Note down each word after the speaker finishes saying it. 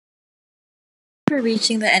for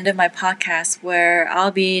reaching the end of my podcast where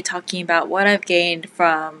I'll be talking about what I've gained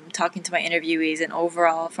from talking to my interviewees and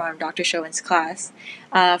overall from Dr. Shoen's class.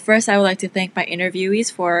 First, I would like to thank my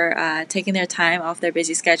interviewees for taking their time off their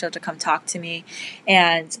busy schedule to come talk to me,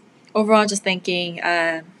 and overall just thanking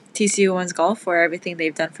TCU Women's Golf for everything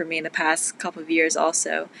they've done for me in the past couple of years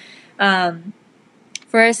also.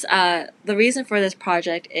 First, the reason for this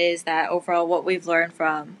project is that overall what we've learned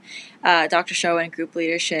from Dr. Shoen and group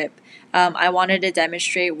leadership, I wanted to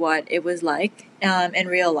demonstrate what it was like in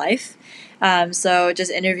real life. So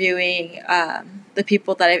just interviewing the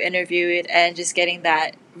people that I've interviewed and just getting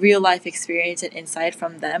that real life experience and insight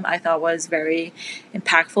from them, I thought was very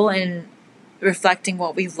impactful in reflecting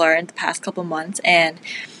what we've learned the past couple months. And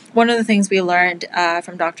one of the things we learned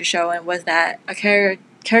from Dr. Shoen was that a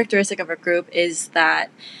characteristic of a group is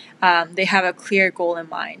that they have a clear goal in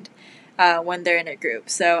mind when they're in a group.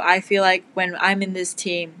 So I feel like when I'm in this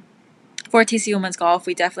team for TCU Women's Golf,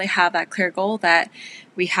 we definitely have that clear goal, that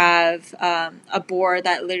we have a board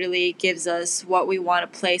that literally gives us what we want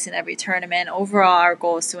to place in every tournament. Overall, our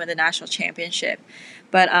goal is to win the national championship.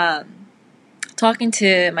 But talking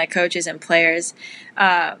to my coaches and players,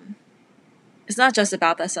 it's not just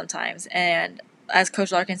about that sometimes. And as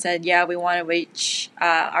Coach Larkin said, yeah, we want to reach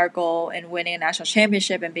our goal in winning a national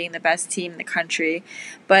championship and being the best team in the country.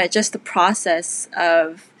 But just the process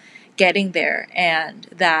of getting there and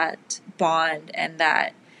that bond and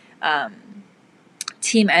that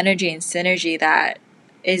team energy and synergy that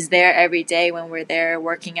is there every day when we're there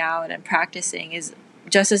working out and practicing is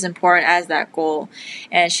just as important as that goal.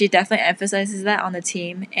 And she definitely emphasizes that on the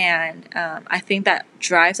team, and I think that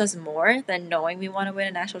drives us more than knowing we want to win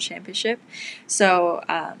a national championship. So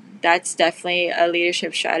that's definitely a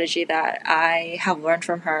leadership strategy that I have learned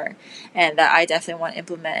from her and that I definitely want to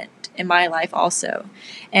implement in my life also.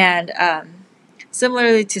 And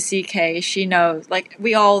similarly to CK, she knows, like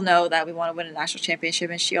we all know that we want to win a national championship,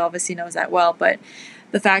 and she obviously knows that well, but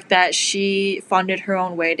the fact that she funded her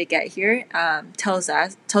own way to get here tells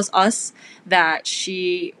us that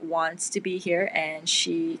she wants to be here and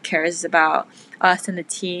she cares about us and the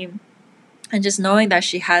team. And just knowing that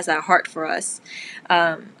she has that heart for us,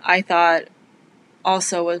 I thought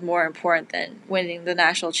also was more important than winning the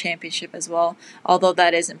national championship as well, although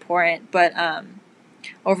that is important. But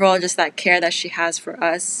overall, just that care that she has for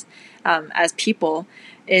us as people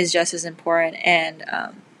is just as important. And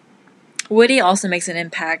Woody also makes an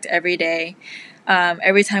impact every day.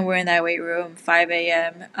 Every time we're in that weight room, 5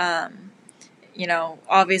 a.m.,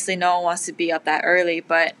 obviously no one wants to be up that early,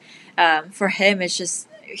 but for him, it's just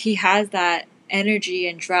he has that energy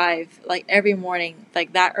and drive, like every morning,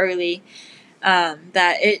 like that early,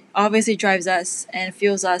 that it obviously drives us and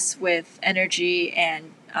fuels us with energy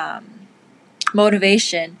and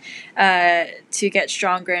motivation to get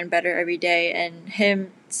stronger and better every day. And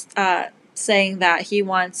him saying that he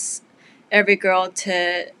wants every girl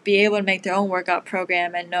to be able to make their own workout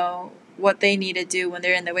program and know what they need to do when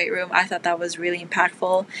they're in the weight room, I thought that was really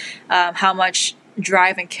impactful. How much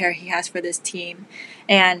drive and care he has for this team.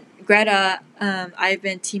 And Greta, I've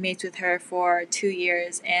been teammates with her for 2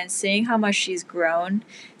 years, and seeing how much she's grown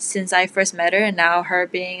since I first met her and now her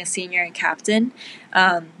being a senior and captain,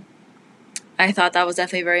 I thought that was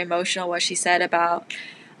definitely very emotional, what she said about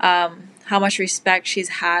how much respect she's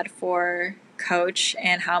had for Coach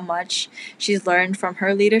and how much she's learned from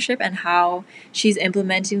her leadership and how she's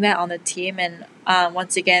implementing that on the team. And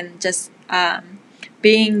once again, just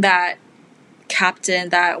being that captain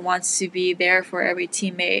that wants to be there for every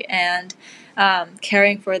teammate and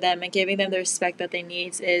caring for them and giving them the respect that they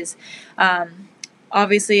need is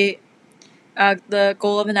obviously the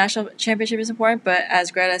goal of a national championship is important, but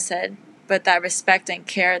as Greta said, but that respect and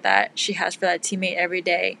care that she has for that teammate every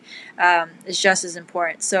day is just as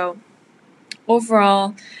important. So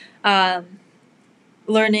overall,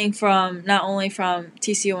 learning from not only from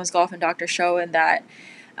TCU Women's Golf and Dr. Shoen that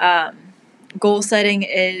goal setting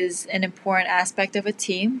is an important aspect of a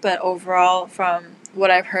team, but overall from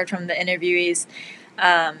what I've heard from the interviewees,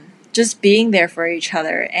 just being there for each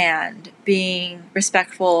other and being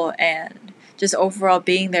respectful and just overall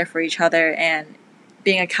being there for each other and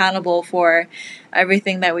being accountable for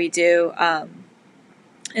everything that we do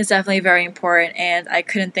is definitely very important. And I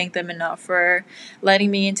couldn't thank them enough for letting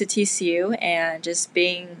me into TCU and just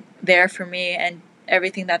being there for me and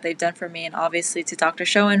everything that they've done for me, and obviously to Dr.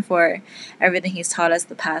 Shoen for everything he's taught us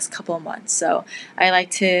the past couple of months. So I like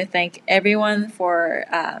to thank everyone for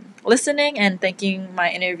listening and thanking my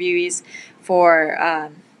interviewees for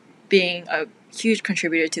being a huge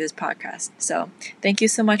contributor to this podcast. So thank you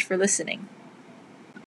so much for listening.